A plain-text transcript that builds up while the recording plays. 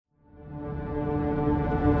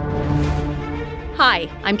Hi,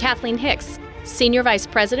 I'm Kathleen Hicks, Senior Vice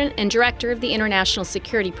President and Director of the International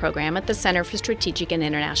Security Program at the Center for Strategic and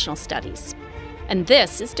International Studies. And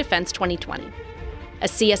this is Defense 2020, a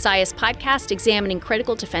CSIS podcast examining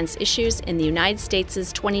critical defense issues in the United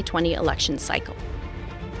States' 2020 election cycle.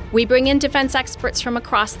 We bring in defense experts from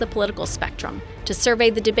across the political spectrum to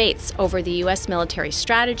survey the debates over the U.S. military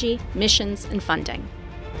strategy, missions, and funding.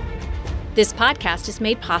 This podcast is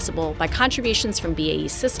made possible by contributions from BAE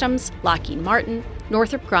Systems, Lockheed Martin,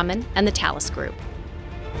 Northrop Grumman, and the Thales Group.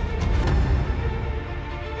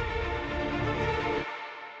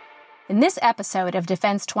 In this episode of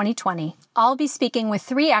Defense 2020, I'll be speaking with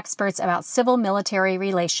three experts about civil-military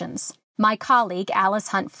relations. My colleague, Alice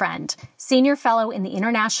Hunt-Friend, Senior Fellow in the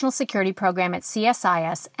International Security Program at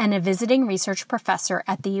CSIS and a visiting research professor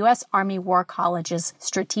at the U.S. Army War College's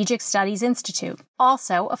Strategic Studies Institute,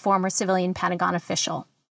 also a former civilian Pentagon official.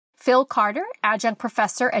 Phil Carter, adjunct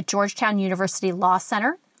professor at Georgetown University Law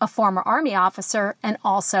Center, a former Army officer, and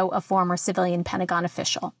also a former civilian Pentagon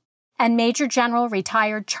official. And Major General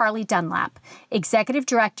retired Charlie Dunlap, executive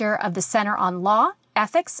director of the Center on Law,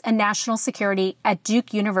 Ethics, and National Security at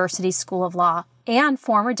Duke University School of Law, and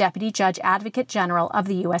former Deputy Judge Advocate General of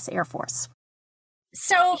the U.S. Air Force.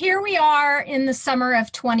 So here we are in the summer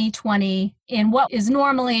of 2020 in what is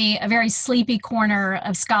normally a very sleepy corner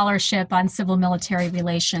of scholarship on civil-military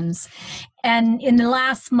relations. And in the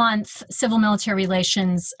last month, civil-military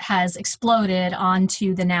relations has exploded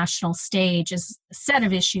onto the national stage as a set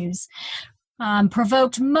of issues,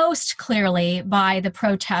 provoked most clearly by the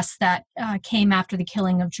protests that came after the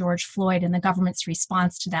killing of George Floyd and the government's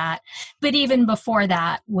response to that. But even before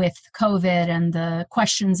that, with COVID and the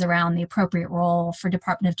questions around the appropriate role for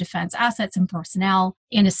Department of Defense assets and personnel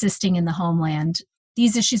in assisting in the homeland,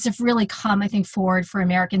 these issues have really come, I think, forward for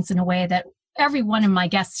Americans in a way that every one of my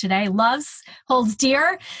guests today loves, holds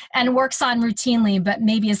dear, and works on routinely, but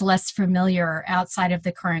maybe is less familiar outside of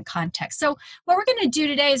the current context. So what we're going to do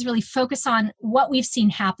today is really focus on what we've seen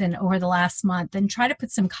happen over the last month and try to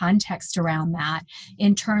put some context around that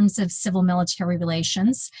in terms of civil-military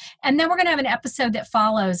relations. And then we're going to have an episode that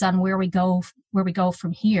follows on where we go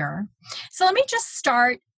from here. So let me just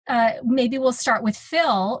start. Maybe we'll start with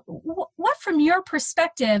Phil. What, from your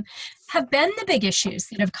perspective, have been the big issues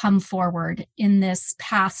that have come forward in this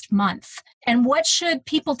past month? And what should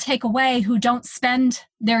people take away who don't spend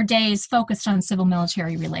their days focused on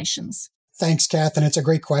civil-military relations? Thanks, Kath, and it's a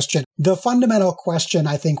great question. The fundamental question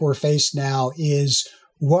I think we're faced now is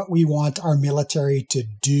what we want our military to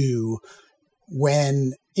do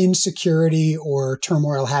when insecurity or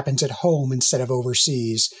turmoil happens at home instead of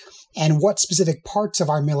overseas. And what specific parts of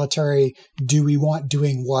our military do we want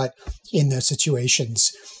doing what in those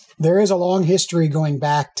situations? There is a long history going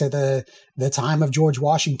back to the time of George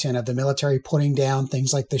Washington of the military putting down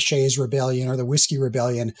things like the Shays Rebellion or the Whiskey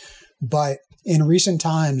Rebellion. But in recent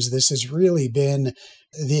times, this has really been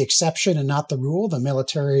the exception and not the rule. The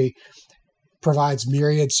military provides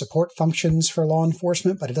myriad support functions for law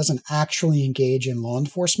enforcement, but it doesn't actually engage in law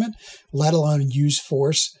enforcement, let alone use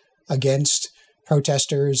force against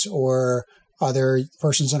protesters or other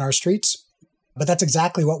persons in our streets. But that's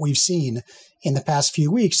exactly what we've seen in the past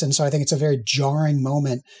few weeks. And so I think it's a very jarring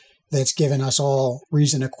moment that's given us all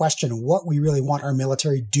reason to question what we really want our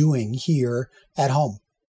military doing here at home.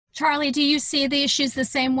 Charlie, do you see the issues the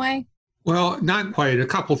same way? Well, not quite. A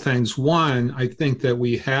couple things. One, I think that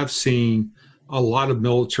we have seen a lot of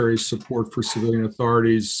military support for civilian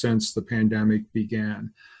authorities since the pandemic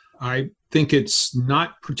began. I think it's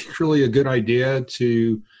not particularly a good idea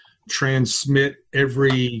to transmit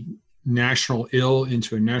every national ill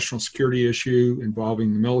into a national security issue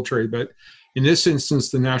involving the military. But in this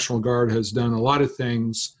instance, the National Guard has done a lot of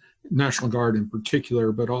things, National Guard in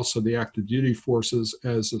particular, but also the active duty forces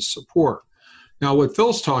as a support. Now, what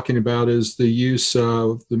Phil's talking about is the use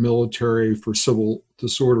of the military for civil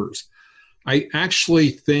disorders. I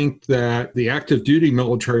actually think that the active duty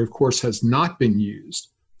military, of course, has not been used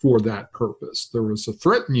for that purpose. There was a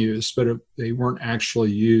threatened use, but they weren't actually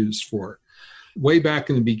used for it. Way back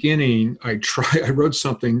in the beginning, I wrote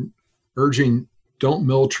something urging don't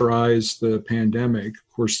militarize the pandemic.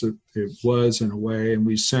 Of course, it was in a way, and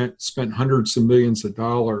we spent hundreds of millions of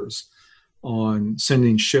dollars on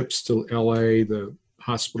sending ships to LA, the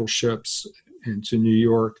hospital ships, and to New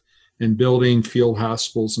York, and building field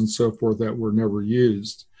hospitals and so forth that were never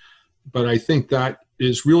used. But I think that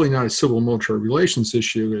is really not a civil-military relations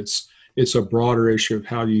issue. It's a broader issue of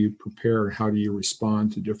how do you prepare and how do you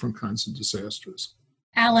respond to different kinds of disasters.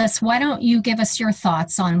 Alice, why don't you give us your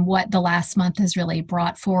thoughts on what the last month has really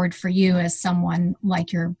brought forward for you as someone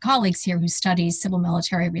like your colleagues here who studies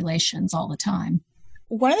civil-military relations all the time?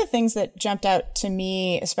 One of the things that jumped out to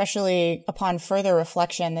me, especially upon further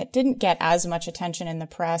reflection, that didn't get as much attention in the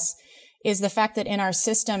press is the fact that in our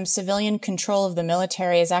system, civilian control of the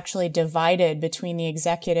military is actually divided between the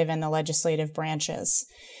executive and the legislative branches.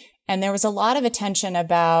 And there was a lot of attention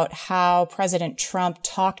about how President Trump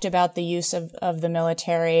talked about the use of the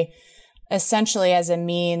military essentially as a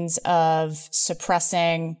means of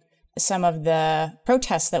suppressing some of the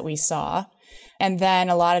protests that we saw. And then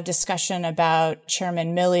a lot of discussion about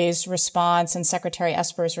Chairman Milley's response and Secretary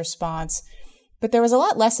Esper's response. But there was a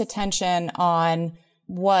lot less attention on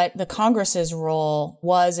what the Congress's role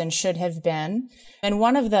was and should have been. And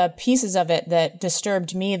one of the pieces of it that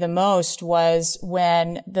disturbed me the most was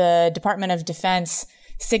when the Department of Defense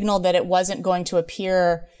signaled that it wasn't going to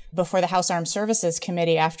appear before the House Armed Services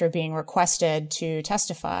Committee after being requested to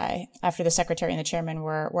testify, after the Secretary and the Chairman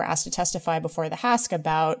were asked to testify before the HASC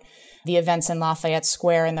about the events in Lafayette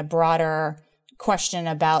Square and the broader question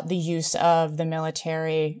about the use of the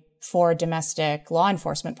military for domestic law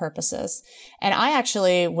enforcement purposes. And I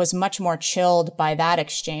actually was much more chilled by that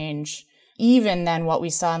exchange, even than what we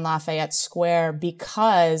saw in Lafayette Square,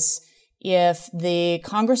 because if the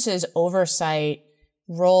Congress's oversight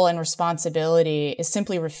role and responsibility is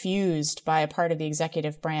simply refused by a part of the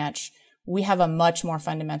executive branch, we have a much more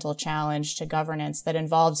fundamental challenge to governance that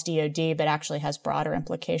involves DOD, but actually has broader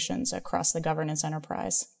implications across the governance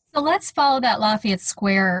enterprise. So let's follow that Lafayette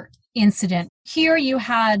Square incident. Here you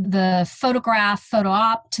had the photo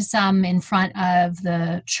op to some in front of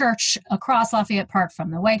the church across Lafayette Park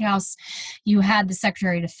from the White House. You had the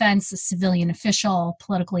Secretary of Defense, a civilian official,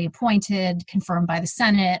 politically appointed, confirmed by the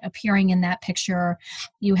Senate, appearing in that picture.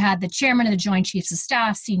 You had the chairman of the Joint Chiefs of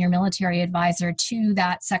Staff, senior military advisor to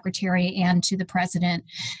that secretary and to the president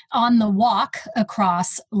on the walk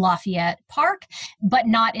across Lafayette Park, but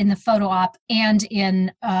not in the photo op and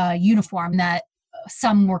in a uniform that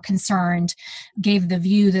some were concerned gave the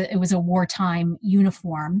view that it was a wartime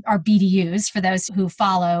uniform, or BDUs for those who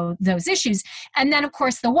follow those issues. And then, of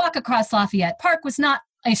course, the walk across Lafayette Park was not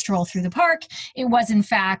a stroll through the park. It was, in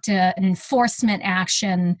fact, an enforcement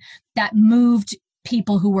action that moved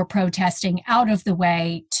people who were protesting out of the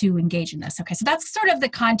way to engage in this. Okay, so that's sort of the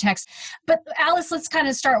context. But Alice, let's kind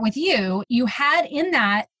of start with you. You had in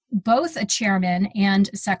that both a chairman and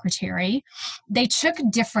a secretary. They took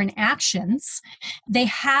different actions. They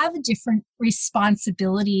have different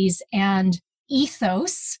responsibilities and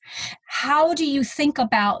ethos. How do you think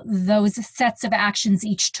about those sets of actions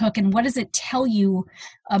each took, and what does it tell you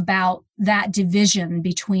about that division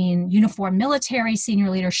between uniformed military senior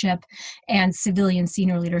leadership and civilian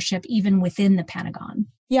senior leadership, even within the Pentagon?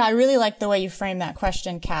 Yeah, I really like the way you frame that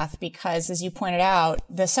question, Kath, because as you pointed out,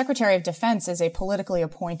 the Secretary of Defense is a politically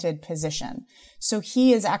appointed position. So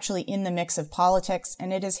he is actually in the mix of politics,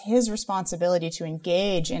 and it is his responsibility to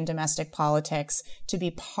engage in domestic politics, to be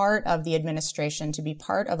part of the administration, to be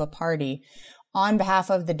part of a party on behalf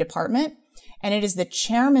of the department. And it is the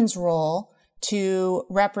chairman's role to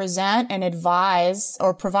represent and advise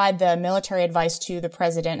or provide the military advice to the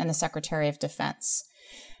president and the Secretary of Defense.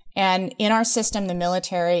 And in our system, the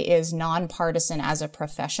military is nonpartisan as a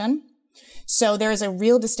profession. So there is a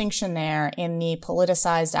real distinction there in the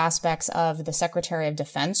politicized aspects of the Secretary of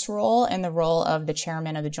Defense role and the role of the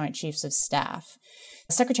chairman of the Joint Chiefs of Staff.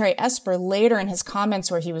 Secretary Esper, later in his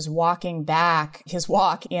comments where he was walking back his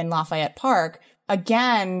walk in Lafayette Park,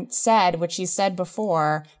 again said, which he said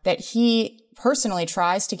before, that he personally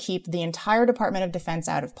tries to keep the entire Department of Defense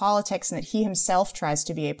out of politics and that he himself tries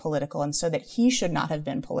to be apolitical, and so that he should not have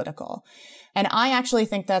been political. And I actually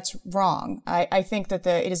think that's wrong. I think that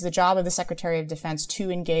it is the job of the Secretary of Defense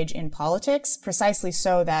to engage in politics precisely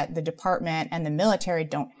so that the department and the military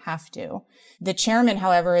don't have to. The chairman,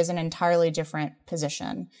 however, is an entirely different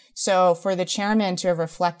position. So for the chairman to have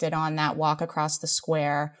reflected on that walk across the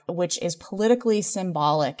square, which is politically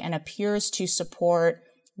symbolic and appears to support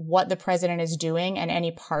what the president is doing and any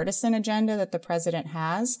partisan agenda that the president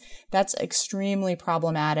has, that's extremely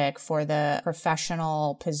problematic for the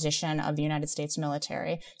professional position of the United States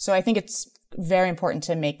military. So I think it's very important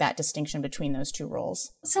to make that distinction between those two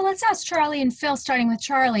roles. So let's ask Charlie and Phil, starting with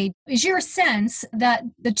Charlie. Is your sense that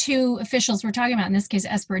the two officials we're talking about, in this case,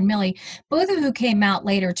 Esper and Milley, both of who came out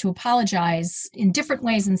later to apologize in different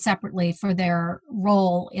ways and separately for their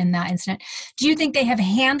role in that incident, do you think they have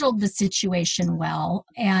handled the situation well,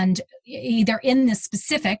 and either in the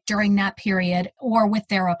specific during that period or with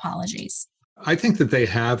their apologies? I think that they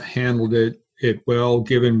have handled it well,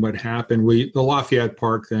 given what happened. The Lafayette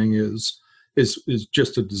Park thing is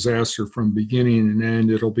just a disaster from beginning and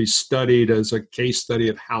end. It'll be studied as a case study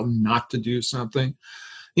of how not to do something.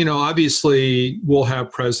 obviously we'll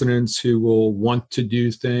have presidents who will want to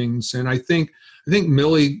do things. And I think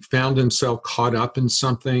Milley found himself caught up in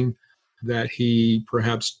something that he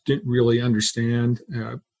perhaps didn't really understand.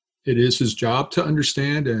 It is his job to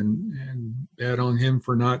understand, and bad on him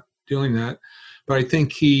for not doing that. But I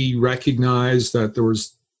think he recognized that there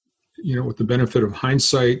was, with the benefit of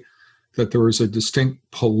hindsight, that there was a distinct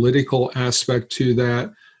political aspect to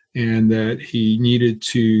that, and that he needed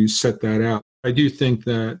to set that out. I do think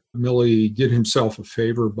that Milley did himself a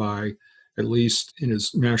favor by, at least in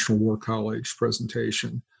his National War College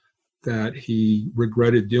presentation, that he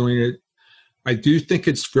regretted doing it. I do think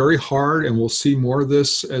it's very hard, and we'll see more of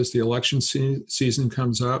this as the election season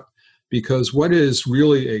comes up, because what is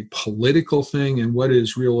really a political thing and what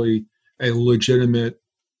is really a legitimate,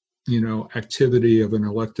 activity of an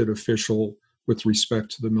elected official with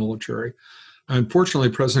respect to the military. Unfortunately,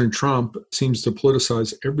 President Trump seems to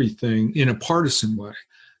politicize everything in a partisan way.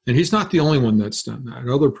 And he's not the only one that's done that.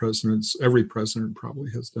 Other presidents, every president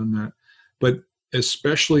probably has done that. But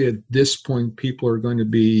especially at this point, people are going to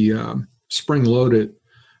be spring-loaded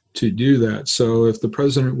to do that. So if the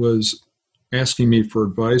president was asking me for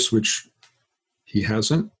advice, which he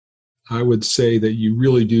hasn't, I would say that you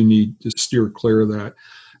really do need to steer clear of that.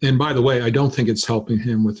 And by the way, I don't think it's helping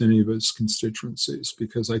him with any of his constituencies,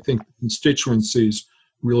 because I think constituencies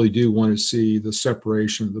really do want to see the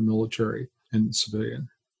separation of the military and the civilian.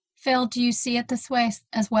 Phil, do you see it this way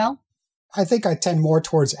as well? I think I tend more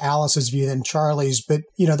towards Alice's view than Charlie's, but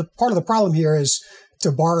the part of the problem here is,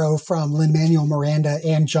 to borrow from Lin-Manuel Miranda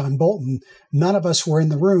and John Bolton, none of us were in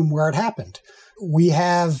the room where it happened. We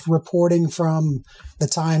have reporting from the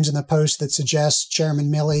Times and the Post that suggests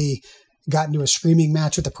Chairman Milley got into a screaming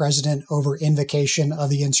match with the president over invocation of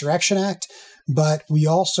the Insurrection Act. But we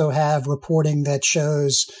also have reporting that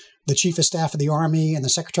shows the Chief of Staff of the Army and the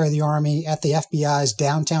Secretary of the Army at the FBI's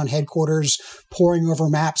downtown headquarters, poring over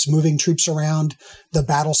maps, moving troops around the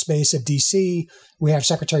battle space of D.C. We have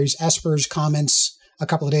Secretary Esper's comments a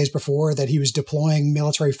couple of days before that he was deploying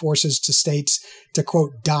military forces to states to,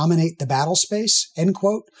 quote, dominate the battle space, end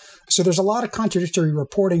quote. So there's a lot of contradictory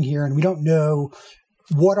reporting here, and we don't know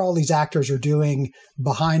what all these actors are doing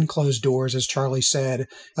behind closed doors, as Charlie said.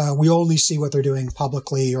 We only see what they're doing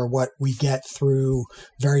publicly or what we get through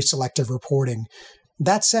very selective reporting.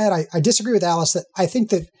 That said, I disagree with Alice that I think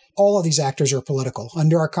that all of these actors are political.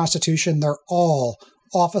 Under our Constitution, they're all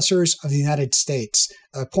officers of the United States,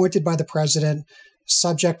 appointed by the president,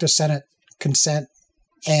 subject to Senate consent,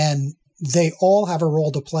 and they all have a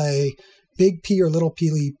role to play, big P or little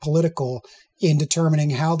p political, in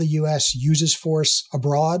determining how the U.S. uses force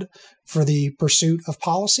abroad for the pursuit of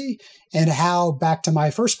policy, and how, back to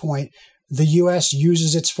my first point, the U.S.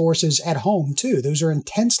 uses its forces at home, too. Those are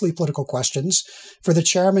intensely political questions. For the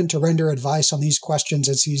chairman to render advice on these questions,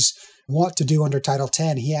 as he's wont to do under Title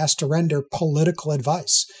X, he has to render political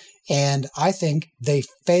advice. And I think they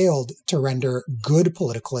failed to render good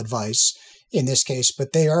political advice in this case,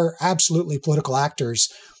 but they are absolutely political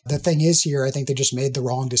actors. The thing is here, I think they just made the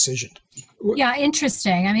wrong decision. Yeah,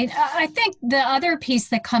 interesting. I mean, I think the other piece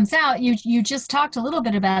that comes out, you just talked a little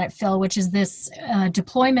bit about it, Phil, which is this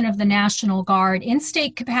deployment of the National Guard in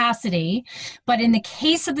state capacity. But in the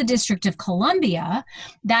case of the District of Columbia,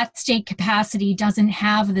 that state capacity doesn't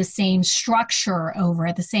have the same structure over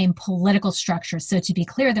it, the same political structure. So to be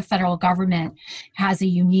clear, the federal government has a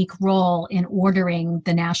unique role in ordering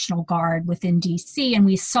the National Guard within D.C. And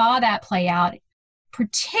we saw that play out.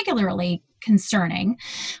 Particularly concerning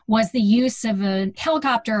was the use of a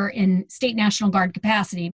helicopter in state National Guard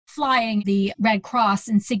capacity, flying the Red Cross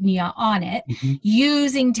insignia on it,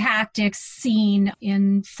 using tactics seen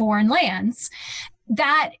in foreign lands.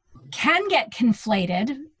 That can get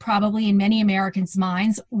conflated, probably in many Americans'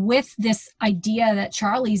 minds, with this idea that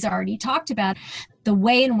Charlie's already talked about, the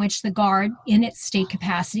way in which the Guard in its state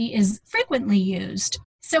capacity is frequently used.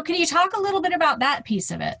 So can you talk a little bit about that piece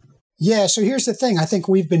of it? Yeah, so here's the thing. I think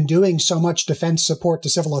we've been doing so much defense support to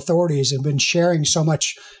civil authorities and been sharing so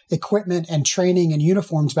much equipment and training and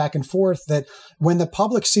uniforms back and forth that when the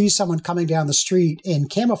public sees someone coming down the street in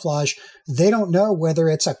camouflage, they don't know whether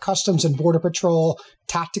it's a Customs and Border Patrol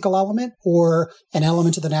tactical element or an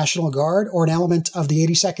element of the National Guard or an element of the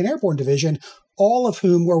 82nd Airborne Division, all of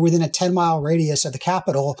whom were within a 10-mile radius of the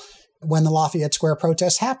Capitol when the Lafayette Square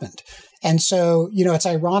protests happened. And so, it's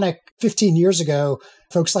ironic, 15 years ago,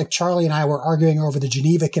 folks like Charlie and I were arguing over the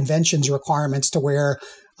Geneva Convention's requirements to wear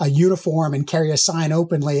a uniform and carry a sign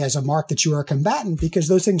openly as a mark that you are a combatant, because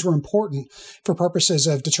those things were important for purposes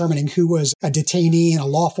of determining who was a detainee and a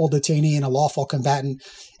lawful combatant.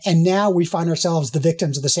 And now we find ourselves the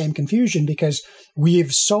victims of the same confusion because we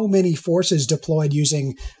have so many forces deployed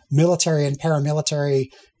using military and paramilitary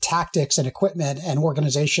tactics and equipment and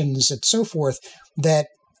organizations and so forth that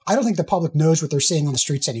I don't think the public knows what they're seeing on the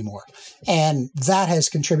streets anymore. And that has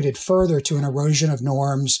contributed further to an erosion of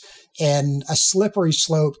norms and a slippery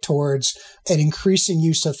slope towards an increasing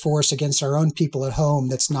use of force against our own people at home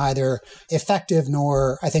that's neither effective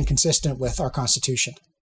nor, I think, consistent with our Constitution.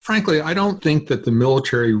 Frankly, I don't think that the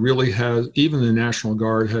military really has, even the National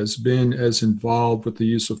Guard, has been as involved with the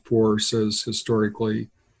use of force as historically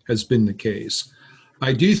has been the case.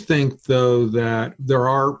 I do think, though, that there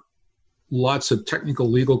are lots of technical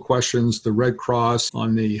legal questions. The Red Cross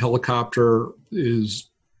on the helicopter is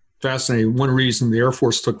fascinating. One reason the Air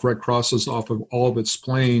Force took Red Crosses off of all of its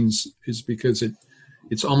planes is because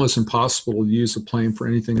it's almost impossible to use a plane for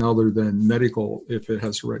anything other than medical if it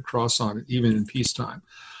has a Red Cross on it, even in peacetime.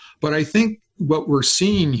 But I think what we're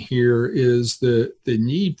seeing here is the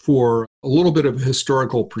need for a little bit of a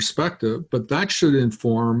historical perspective, but that should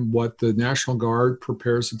inform what the National Guard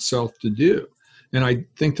prepares itself to do. And I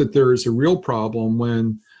think that there is a real problem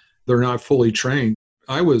when they're not fully trained.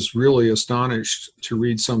 I was really astonished to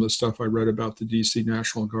read some of the stuff I read about the DC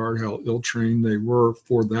National Guard, how ill-trained they were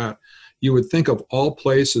for that. You would think of all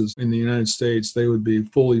places in the United States, they would be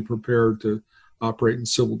fully prepared to operate in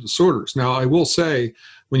civil disorders. Now, I will say,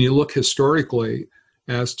 when you look historically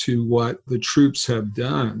as to what the troops have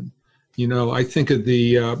done, I think of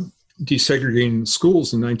the desegregating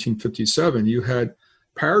schools in 1957. You had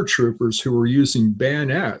paratroopers who were using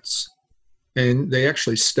bayonets, and they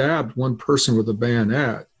actually stabbed one person with a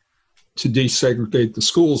bayonet to desegregate the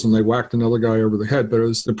schools, and they whacked another guy over the head. But it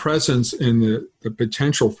was the presence and the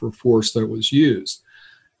potential for force that was used.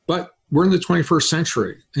 But we're in the 21st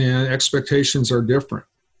century, and expectations are different.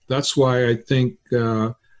 That's why I think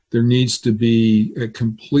there needs to be a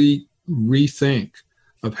complete rethink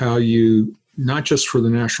of how you, not just for the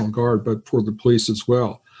National Guard, but for the police as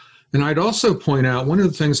well. And I'd also point out, one of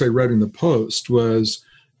the things I read in the Post was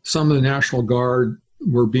some of the National Guard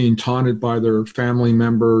were being taunted by their family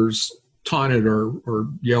members, taunted or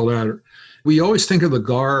yelled at. We always think of the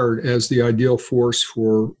Guard as the ideal force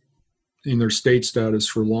for, in their state status,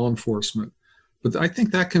 for law enforcement. But I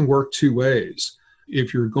think that can work two ways.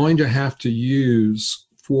 If you're going to have to use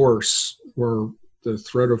force or the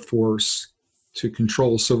threat of force to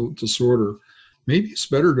control civil disorder, maybe it's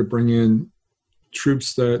better to bring in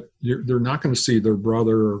troops that they're not going to see their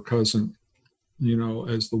brother or cousin,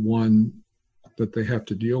 as the one that they have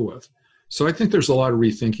to deal with. So I think there's a lot of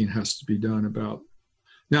rethinking has to be done about.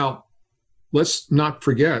 Now, let's not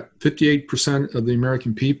forget, 58% of the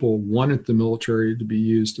American people wanted the military to be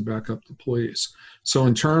used to back up the police. So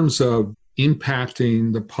in terms of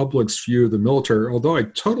impacting the public's view of the military, although I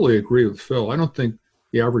totally agree with Phil, I don't think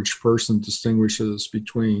the average person distinguishes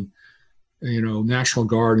between National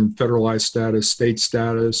Guard and federalized status, state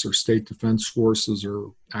status, or state defense forces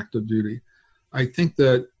or active duty. I think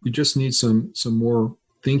that we just need some more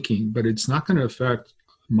thinking, but it's not going to affect,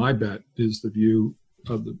 my bet, is the view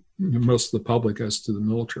of most of the public as to the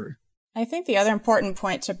military. I think the other important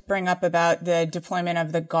point to bring up about the deployment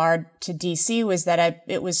of the Guard to DC was that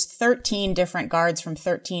it was 13 different guards from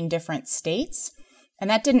 13 different states. And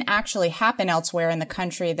that didn't actually happen elsewhere in the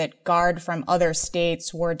country, that Guard from other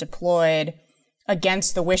states were deployed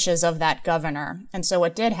against the wishes of that governor. And so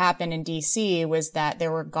what did happen in DC was that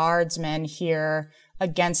there were guardsmen here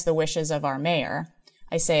against the wishes of our mayor.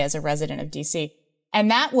 I say as a resident of DC. And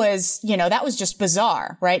that was just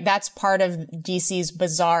bizarre, right? That's part of DC's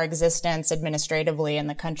bizarre existence administratively in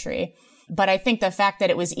the country. But I think the fact that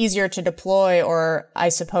it was easier to deploy, or I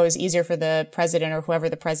suppose easier for the president or whoever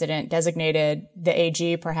the president designated, the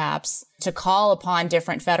AG perhaps, to call upon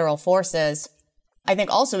different federal forces, I think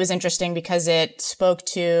also is interesting because it spoke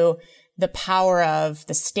to the power of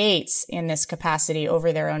the states in this capacity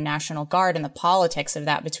over their own National Guard and the politics of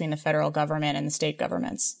that between the federal government and the state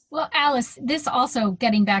governments. Well, Alice, this also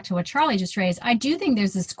getting back to what Charlie just raised, I do think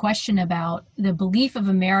there's this question about the belief of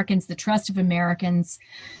Americans, the trust of Americans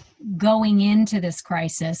going into this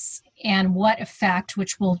crisis, and what effect,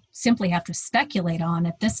 which we'll simply have to speculate on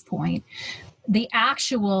at this point, the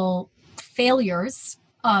actual failures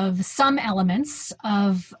of some elements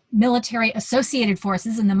of military associated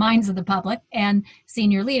forces in the minds of the public and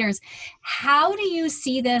senior leaders. How do you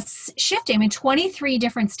see this shifting? I mean, 23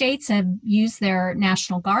 different states have used their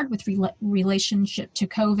National Guard with relationship to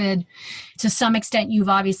COVID. To some extent, you've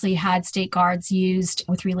obviously had state guards used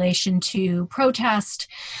with relation to protest.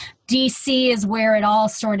 DC is where it all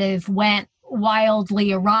sort of went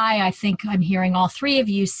wildly awry. I think I'm hearing all three of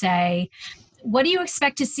you say. What do you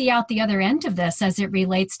expect to see out the other end of this as it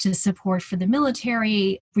relates to support for the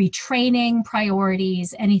military, retraining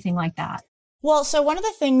priorities, anything like that? Well, so one of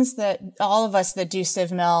the things that all of us that do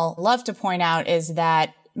CivMil love to point out is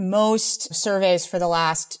that most surveys for the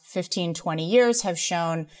last 15, 20 years have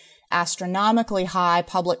shown astronomically high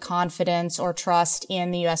public confidence or trust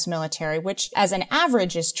in the U.S. military, which as an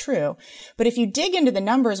average is true. But if you dig into the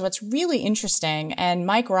numbers, what's really interesting, and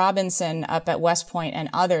Mike Robinson up at West Point and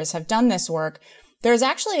others have done this work, there's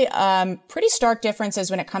actually pretty stark differences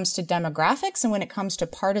when it comes to demographics and when it comes to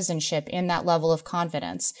partisanship in that level of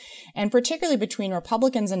confidence. And particularly between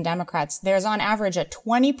Republicans and Democrats, there's on average a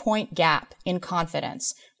 20-point gap in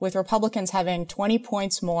confidence, with Republicans having 20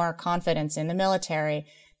 points more confidence in the military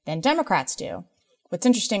than Democrats do. What's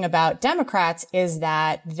interesting about Democrats is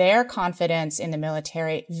that their confidence in the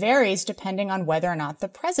military varies depending on whether or not the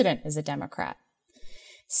president is a Democrat.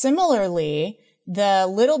 Similarly, the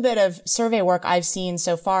little bit of survey work I've seen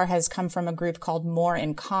so far has come from a group called More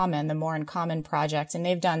in Common, the More in Common Project, and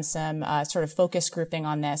they've done some sort of focus grouping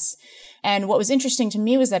on this. And what was interesting to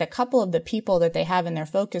me was that a couple of the people that they have in their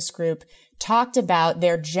focus group talked about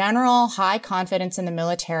their general high confidence in the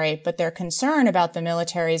military, but their concern about the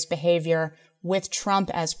military's behavior with Trump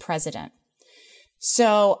as president.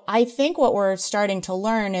 So I think what we're starting to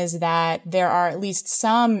learn is that there are at least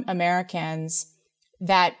some Americans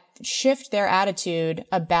that shift their attitude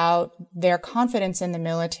about their confidence in the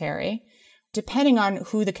military, depending on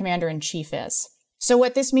who the commander-in-chief is. So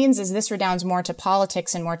what this means is this redounds more to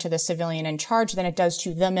politics and more to the civilian in charge than it does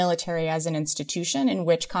to the military as an institution, in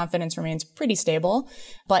which confidence remains pretty stable,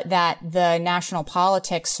 but that the national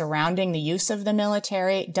politics surrounding the use of the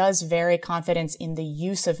military does vary confidence in the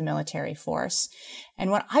use of military force.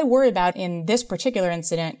 And what I worry about in this particular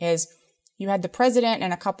incident is you had the president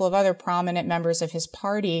and a couple of other prominent members of his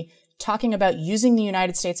party talking about using the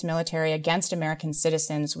United States military against American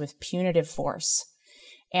citizens with punitive force.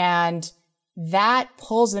 And that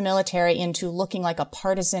pulls the military into looking like a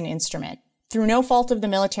partisan instrument through no fault of the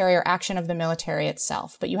military or action of the military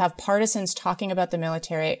itself. But you have partisans talking about the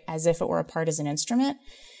military as if it were a partisan instrument.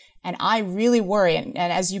 And I really worry, and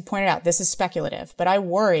as you pointed out, this is speculative, but I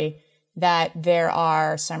worry that there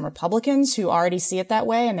are some Republicans who already see it that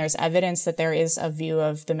way, and there's evidence that there is a view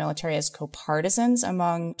of the military as co-partisans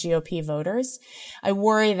among GOP voters. I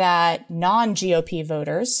worry that non-GOP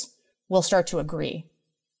voters will start to agree.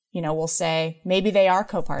 You know, we'll say maybe they are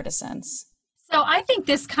co-partisans. So I think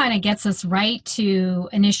this kind of gets us right to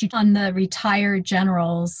an issue on the retired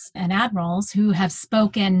generals and admirals who have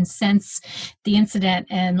spoken since the incident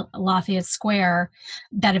in Lafayette Square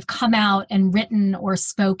that have come out and written or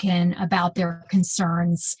spoken about their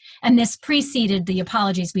concerns. And this preceded the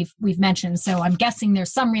apologies we've mentioned. So I'm guessing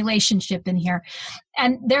there's some relationship in here.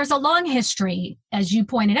 And there's a long history, as you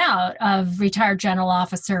pointed out, of retired general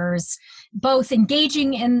officers both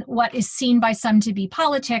engaging in what is seen by some to be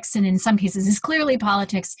politics, and in some cases is clearly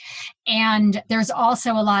politics. And there's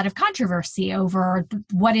also a lot of controversy over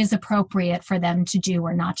what is appropriate for them to do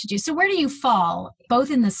or not to do. So where do you fall, both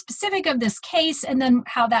in the specific of this case and then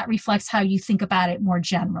how that reflects how you think about it more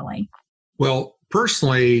generally? Well,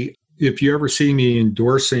 personally, if you ever see me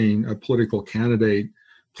endorsing a political candidate,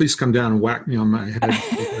 please come down and whack me on my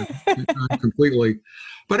head completely.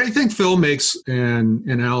 But I think Phil makes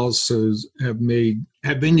and Alice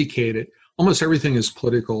have indicated almost everything is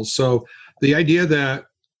political. So the idea that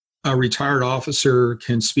a retired officer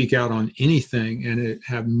can speak out on anything and it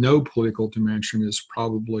have no political dimension is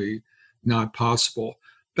probably not possible.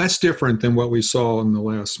 That's different than what we saw in the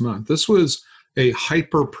last month. This was a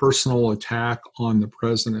hyper-personal attack on the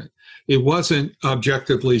president. It wasn't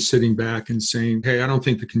objectively sitting back and saying, hey, I don't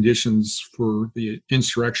think the conditions for the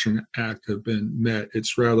Insurrection Act have been met.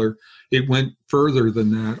 It's rather, it went further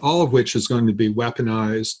than that, all of which is going to be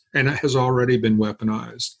weaponized, and it has already been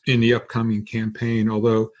weaponized in the upcoming campaign,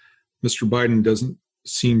 although Mr. Biden doesn't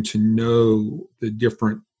seem to know the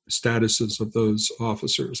different statuses of those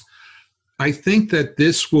officers. I think that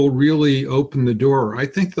this will really open the door. I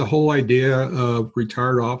think the whole idea of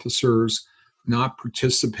retired officers not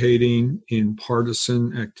participating in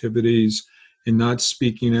partisan activities and not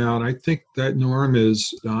speaking out, I think that norm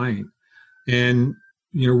is dying. And,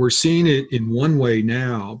 you know, we're seeing it in one way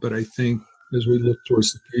now, but I think as we look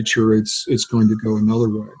towards the future, it's going to go another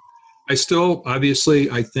way. I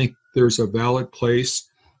think there's a valid place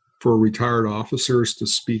for retired officers to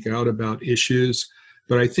speak out about issues,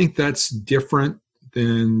 but I think that's different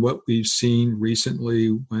than what we've seen recently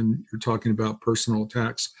when you're talking about personal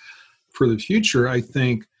attacks. For the future, I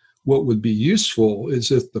think what would be useful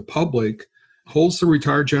is if the public holds the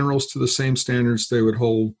retired generals to the same standards they would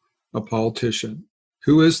hold a politician.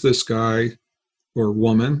 Who is this guy or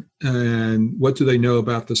woman, and what do they know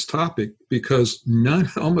about this topic? Because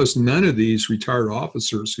almost none of these retired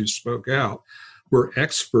officers who spoke out were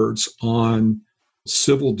experts on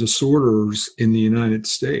civil disorders in the United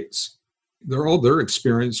States. Their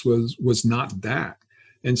experience was not that.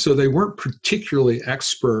 And so they weren't particularly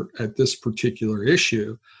expert at this particular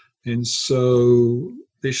issue. And so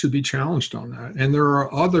they should be challenged on that. And there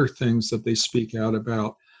are other things that they speak out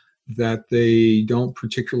about that they don't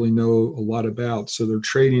particularly know a lot about. So they're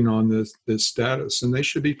trading on this status, and they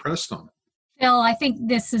should be pressed on it. Phil, I think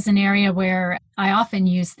this is an area where I often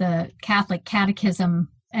use the Catholic catechism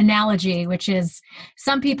analogy, which is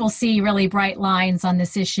some people see really bright lines on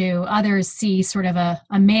this issue. Others see sort of a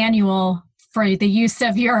manual for the use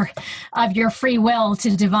of your free will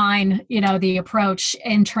to divine, the approach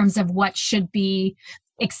in terms of what should be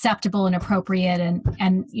acceptable and appropriate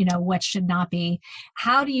and what should not be.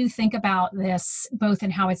 How do you think about this, both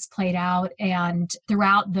in how it's played out and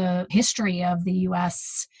throughout the history of the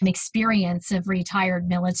U.S. experience of retired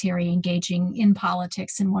military engaging in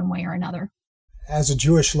politics in one way or another? As a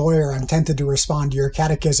Jewish lawyer, I'm tempted to respond to your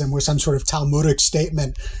catechism with some sort of Talmudic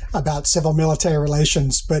statement about civil-military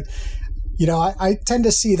relations. But, I tend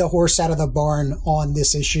to see the horse out of the barn on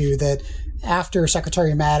this issue that after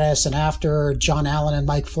Secretary Mattis and after John Allen and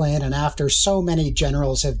Mike Flynn and after so many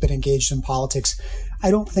generals have been engaged in politics, I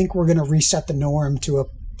don't think we're going to reset the norm to a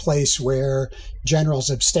place where generals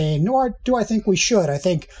abstain, nor do I think we should. I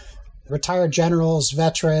think retired generals,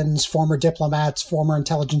 veterans, former diplomats, former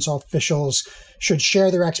intelligence officials should share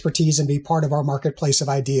their expertise and be part of our marketplace of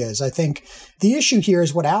ideas. I think the issue here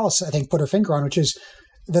is what Alice, put her finger on, which is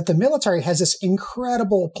that the military has this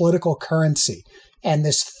incredible political currency and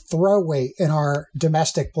this throwaway in our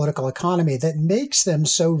domestic political economy that makes them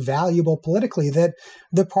so valuable politically that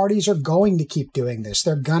the parties are going to keep doing this.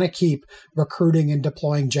 They're going to keep recruiting and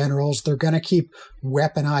deploying generals. They're going to keep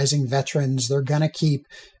weaponizing veterans. They're going to keep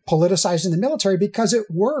politicizing the military because it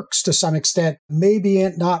works to some extent, maybe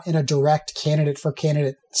not in a direct candidate for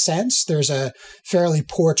candidate sense. There's a fairly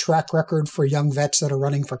poor track record for young vets that are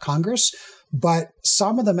running for Congress. But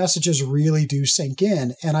some of the messages really do sink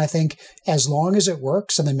in. And I think as long as it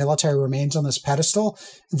works and the military remains on this pedestal,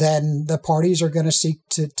 then the parties are going to seek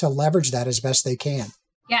to leverage that as best they can.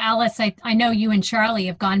 Yeah, Alice, I know you and Charlie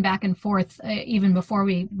have gone back and forth even before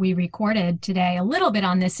we recorded today a little bit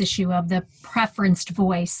on this issue of the preferenced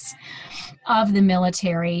voice of the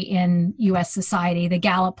military in U.S. society. The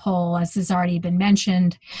Gallup poll, as has already been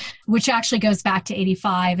mentioned, which actually goes back to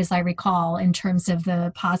 85, as I recall, in terms of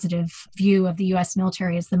the positive view of the U.S.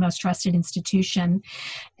 military as the most trusted institution.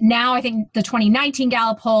 Now, I think the 2019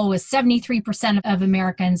 Gallup poll was 73% of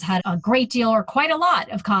Americans had a great deal or quite a lot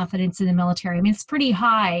of confidence in the military. I mean, it's pretty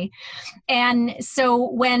high. And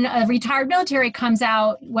so when a retired military comes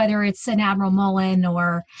out, whether it's an Admiral Mullen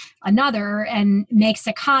or another, and makes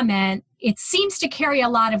a comment, it seems to carry a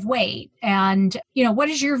lot of weight. And, what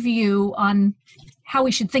is your view on how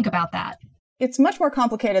we should think about that? It's much more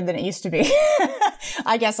complicated than it used to be,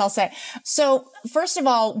 I guess I'll say. So first of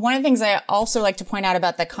all, one of the things I also like to point out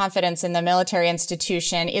about the confidence in the military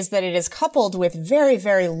institution is that it is coupled with very,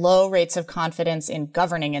 very low rates of confidence in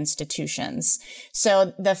governing institutions.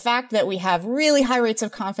 So the fact that we have really high rates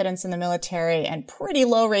of confidence in the military and pretty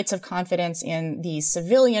low rates of confidence in the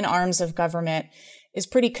civilian arms of government is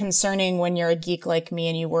pretty concerning when you're a geek like me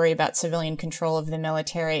and you worry about civilian control of the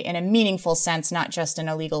military in a meaningful sense, not just in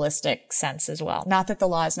a legalistic sense as well. Not that the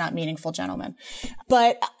law is not meaningful, gentlemen.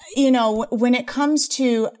 But, when it comes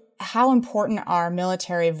to how important are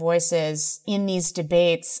military voices in these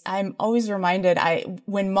debates, I'm always reminded,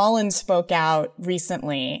 when Mullen spoke out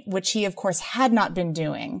recently, which he of course had not been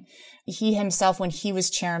doing, he himself, when he was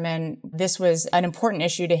chairman, this was an important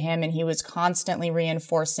issue to him, and he was constantly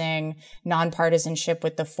reinforcing nonpartisanship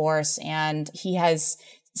with the force. And he has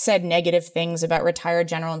said negative things about retired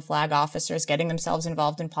general and flag officers getting themselves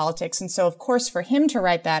involved in politics. And so, of course, for him to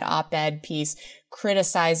write that op-ed piece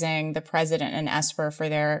criticizing the president and Esper for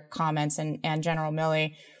their comments and General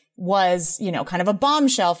Milley was, kind of a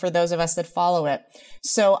bombshell for those of us that follow it.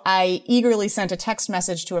 So I eagerly sent a text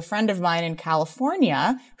message to a friend of mine in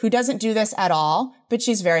California who doesn't do this at all, but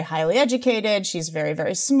she's very highly educated. She's very,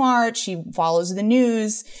 very smart. She follows the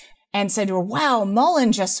news. and said to her, wow,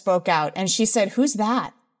 Mullen just spoke out. And she said, who's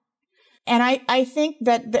that? And I think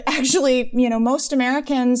that actually, most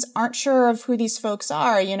Americans aren't sure of who these folks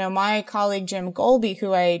are. My colleague, Jim Golby,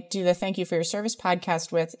 who I do the Thank You for Your Service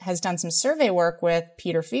podcast with, has done some survey work with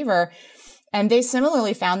Peter Feaver. And they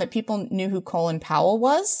similarly found that people knew who Colin Powell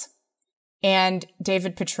was and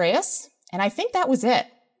David Petraeus. And I think that was it.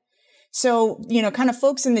 So, kind of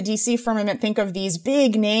folks in the DC firmament think of these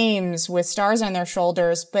big names with stars on their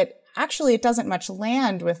shoulders, but actually it doesn't much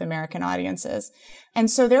land with American audiences. And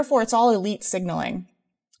so therefore it's all elite signaling.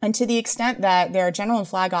 And to the extent that there are general and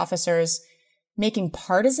flag officers making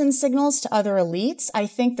partisan signals to other elites, I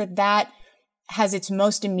think that has its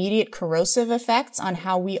most immediate corrosive effects on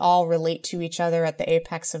how we all relate to each other at the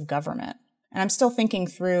apex of government. And I'm still thinking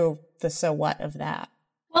through the so what of that.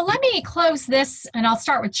 Well, let me close this, and I'll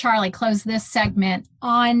start with Charlie, close this segment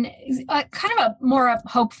on kind of a more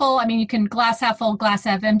hopeful, you can glass half full, glass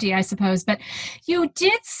half empty, I suppose, but you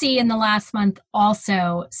did see in the last month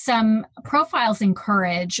also some profiles in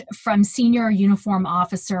courage from senior uniform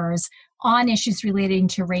officers on issues relating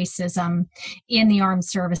to racism in the armed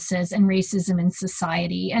services and racism in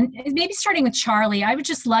society. And maybe starting with Charlie, I would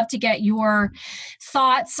just love to get your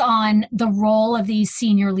thoughts on the role of these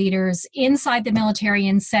senior leaders inside the military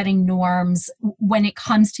in setting norms when it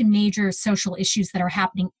comes to major social issues that are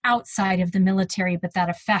happening outside of the military but that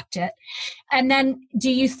affect it. And then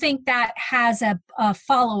do you think that has a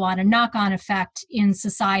follow-on, a knock-on effect in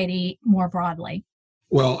society more broadly?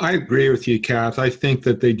 Well, I agree with you, Kath. I think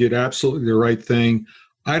that they did absolutely the right thing.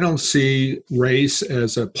 I don't see race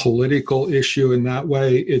as a political issue in that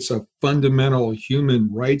way. It's a fundamental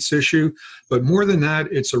human rights issue. But more than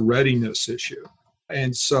that, it's a readiness issue.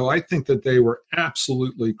 And so I think that they were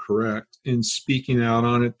absolutely correct in speaking out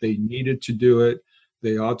on it. They needed to do it.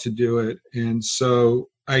 They ought to do it. And so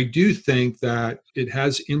I do think that it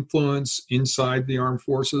has influence inside the armed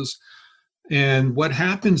forces. And what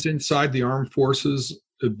happens inside the armed forces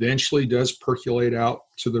eventually does percolate out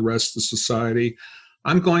to the rest of society.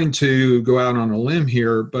 I'm going to go out on a limb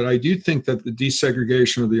here, but I do think that the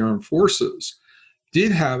desegregation of the armed forces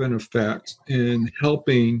did have an effect in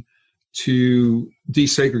helping to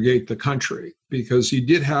desegregate the country, because you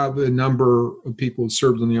did have a number of people who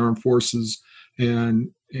served in the armed forces and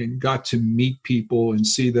got to meet people and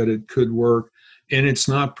see that it could work. And it's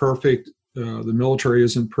not perfect. The military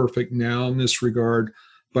isn't perfect now in this regard,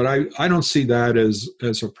 but I don't see that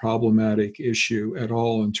as a problematic issue at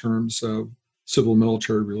all in terms of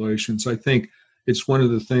civil-military relations. I think it's one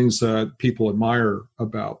of the things that people admire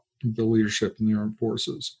about the leadership in the armed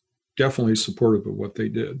forces. Definitely supportive of what they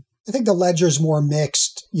did. I think the ledger's more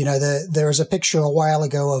mixed. There was a picture a while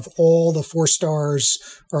ago of all the 4 stars,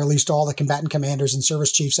 or at least all the combatant commanders and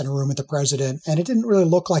service chiefs in a room with the president, and it didn't really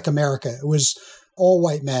look like America. It was all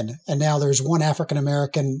white men. And now there's one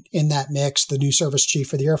African-American in that mix, the new service chief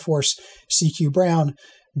for the Air Force, C.Q. Brown.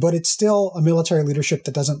 But it's still a military leadership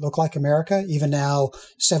that doesn't look like America, even now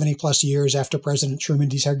 70 plus years after President Truman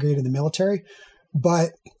desegregated the military.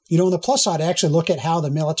 But, on the plus side, I actually look at how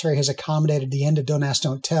the military has accommodated the end of Don't Ask,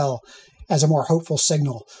 Don't Tell as a more hopeful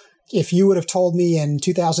signal. If you would have told me in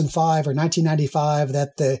 2005 or 1995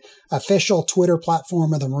 that the official Twitter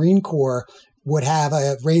platform of the Marine Corps would have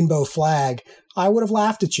a rainbow flag, I would have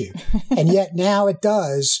laughed at you. And yet now it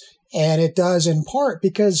does. And it does in part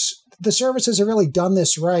because the services have really done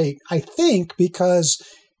this right, I think, because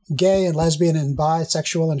gay and lesbian and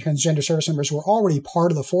bisexual and transgender service members were already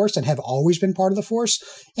part of the force and have always been part of the force.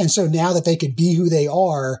 And so now that they could be who they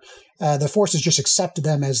are, the force has just accepted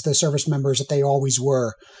them as the service members that they always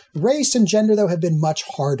were. Race and gender, though, have been much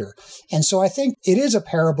harder. And so I think it is a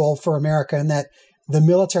parable for America in that the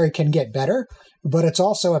military can get better, but it's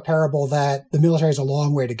also a parable that the military has a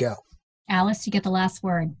long way to go. Alice, you get the last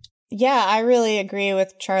word. Yeah, I really agree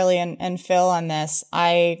with Charlie and Phil on this.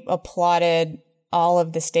 I applauded all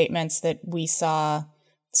of the statements that we saw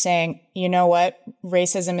saying, you know what,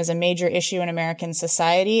 racism is a major issue in American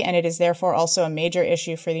society, and it is therefore also a major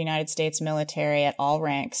issue for the United States military at all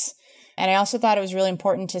ranks. And I also thought it was really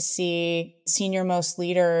important to see senior-most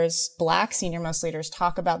leaders, Black senior-most leaders,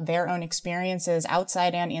 talk about their own experiences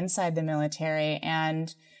outside and inside the military.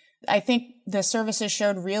 And I think the services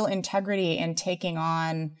showed real integrity in taking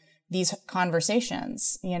on these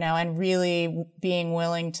conversations, and really being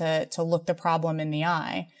willing to look the problem in the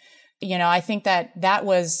eye. I think that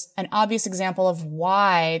was an obvious example of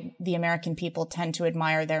why the American people tend to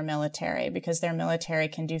admire their military, because their military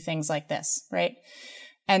can do things like this, right?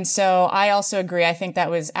 And so I also agree. I think that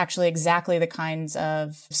was actually exactly the kinds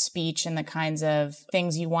of speech and the kinds of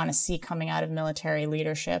things you want to see coming out of military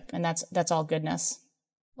leadership. And that's all goodness.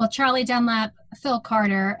 Well, Charlie Dunlap, Phil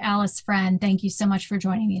Carter, Alice Friend, thank you so much for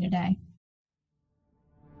joining me today.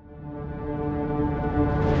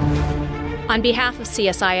 On behalf of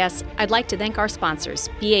CSIS, I'd like to thank our sponsors,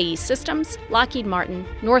 BAE Systems, Lockheed Martin,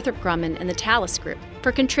 Northrop Grumman, and the Thales Group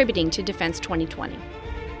for contributing to Defense 2020.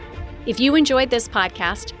 If you enjoyed this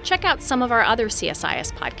podcast, check out some of our other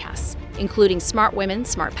CSIS podcasts, including Smart Women,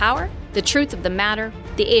 Smart Power, The Truth of the Matter,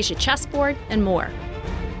 The Asia Chessboard, and more.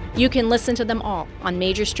 You can listen to them all on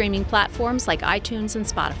major streaming platforms like iTunes and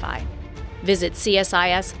Spotify. Visit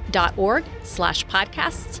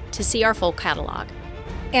csis.org/podcasts to see our full catalog.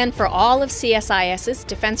 And for all of CSIS's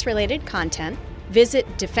defense-related content, visit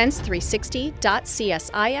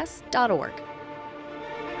defense360.csis.org.